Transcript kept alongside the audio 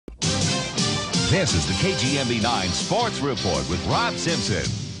This is the KGMB-9 Sports Report with Rob Simpson.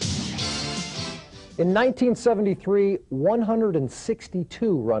 In 1973,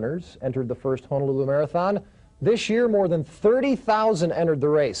 162 runners entered the first Honolulu Marathon. This year, more than 30,000 entered the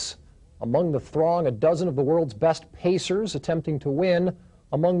race. Among the throng, a dozen of the world's best pacers attempting to win.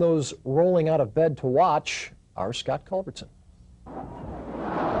 Among those rolling out of bed to watch are Scott Culbertson.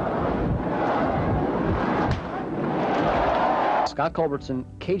 Scott Culbertson,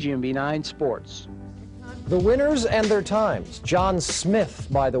 KGMB-9 Sports. The winners and their times. John Smith,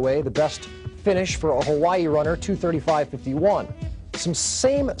 by the way, the best finish for a Hawaii runner, 2:35.51. Some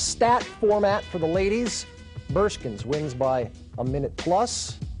same stat format for the ladies. Burskins wins by a minute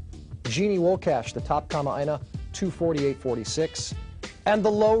plus. Jeannie Wokash, the top Kama'aina, 2:48.46. And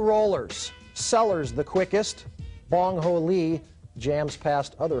the low rollers. Sellers, the quickest. Bong Ho Lee jams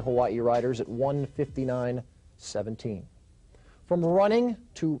past other Hawaii riders at 1:59.17. From running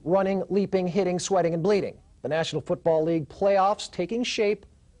to running, leaping, hitting, sweating, and bleeding. The National Football League playoffs taking shape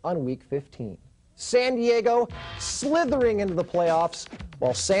on Week 15. San Diego slithering into the playoffs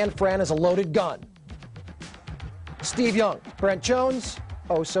while San Fran is a loaded gun. Steve Young, Brent Jones,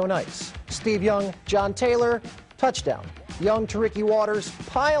 oh so nice. Steve Young, John Taylor, touchdown. Young to Ricky Waters,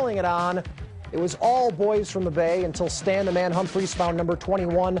 piling it on. It was all boys from the Bay until Stan the Man Humphries found number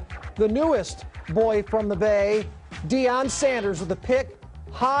 21, the newest boy from the Bay, Deion Sanders with a pick,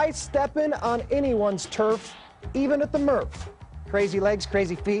 high stepping on anyone's turf, even at the Murph. Crazy legs,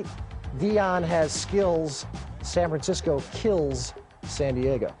 crazy feet. Deion has skills. San Francisco kills San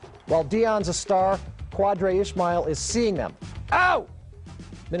Diego. While Deion's a star, Quadre Ishmael is seeing them. Ow!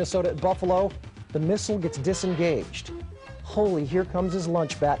 Minnesota at Buffalo, the missile gets disengaged. Holy, here comes his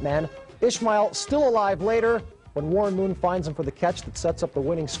lunch, Batman. Ishmael still alive later when Warren Moon finds him for the catch that sets up the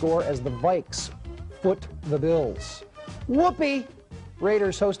winning score as the Vikes foot the Bills. Whoopee!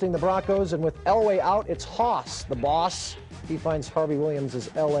 Raiders hosting the Broncos, and with Elway out, it's Haas, the boss. He finds Harvey Williams as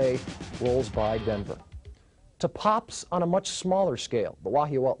L.A. rolls by Denver. To Pops on a much smaller scale, the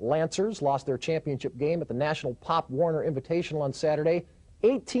Wahiawa Lancers lost their championship game at the National Pop Warner Invitational on Saturday,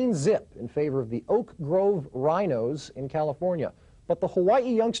 18-zip in favor of the Oak Grove Rhinos in California. But the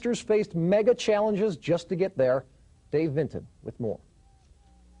Hawaii youngsters faced mega challenges just to get there. Dave Vinton with more.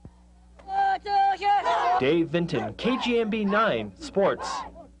 Dave Vinton, KGMB-9 Sports.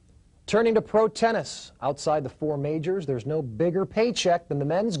 Turning to pro tennis. Outside the four majors, there's no bigger paycheck than the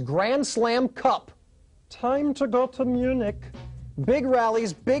men's Grand Slam Cup. Time to go to Munich. Big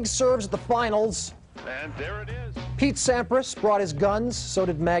rallies, big serves at the finals. And there it is. Pete Sampras brought his guns, so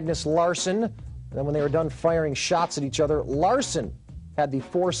did Magnus Larsson. And then when they were done firing shots at each other, Larsson had the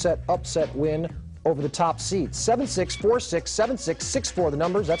four-set upset win over the top seeds. 7-6, 4-6, 7-6, 6-4 the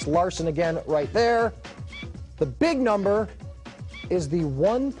numbers. That's Larsson again right there. The big number is the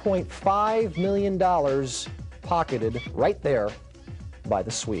 $1.5 million pocketed right there by the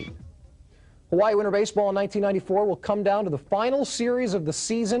Swede. Hawaii Winter Baseball in 1994 will come down to the final series of the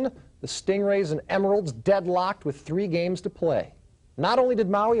season. The Stingrays and Emeralds deadlocked with 3 games to play. Not only did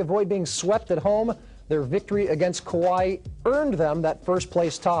Maui avoid being swept at home, their victory against Kauai earned them that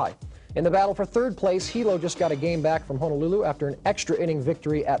first-place tie. In the battle for third place, Hilo just got a game back from Honolulu after an extra inning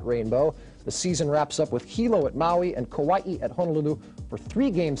victory at Rainbow. The season wraps up with Hilo at Maui and Kauai at Honolulu for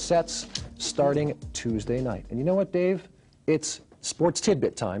 3-game sets starting Tuesday night. And you know what, Dave? It's sports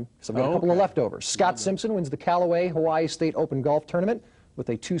tidbit time, because I've got a couple of leftovers. Scott Simpson wins the Callaway Hawaii State Open Golf Tournament with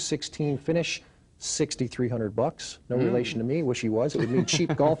a 216 finish, $6,300. No relation to me. Wish he was. It would mean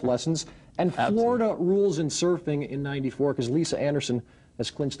cheap golf lessons. And Florida rules in surfing in '94 because Lisa Anderson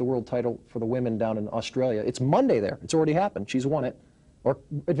has clinched the world title for the women down in Australia. It's Monday there. It's already happened. She's won it. Or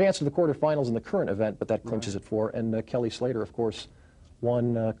advanced to the quarterfinals in the current event, but that clinches it for. And Kelly Slater, of course,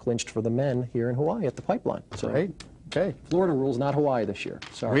 won, clinched for the men here in Hawaii at the Pipeline. So, great. Okay. Florida rules, not Hawaii this year.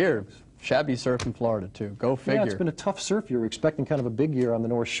 Sorry. Weird. Shabby surf in Florida, too. Go figure. Yeah, it's been a tough surf year. We're expecting kind of a big year on the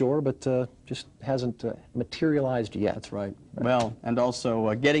North Shore, but just hasn't materialized yet. That's right. Well, and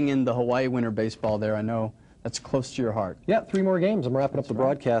also getting in the Hawaii Winter Baseball there, I know that's close to your heart. Yeah, 3 more games. I'm wrapping up the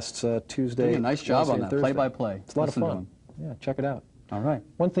broadcasts Tuesday. Nice job Wednesday, on that. Play-by-play. It's a lot of fun. Yeah, check it out. All right.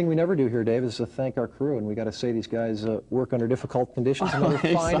 One thing we never do here, Dave, is to thank our crew, and we got to say these guys work under difficult conditions. Another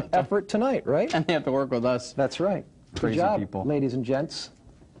fine effort tonight, right? And they have to work with us. That's right. Crazy Good job, people. ladies and gents.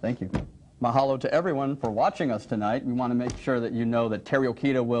 Thank you. Mahalo to everyone for watching us tonight. We want to make sure that you know that Terry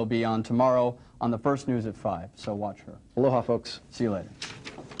Okita will be on tomorrow on the First News at 5, so watch her. Aloha, folks. See you later.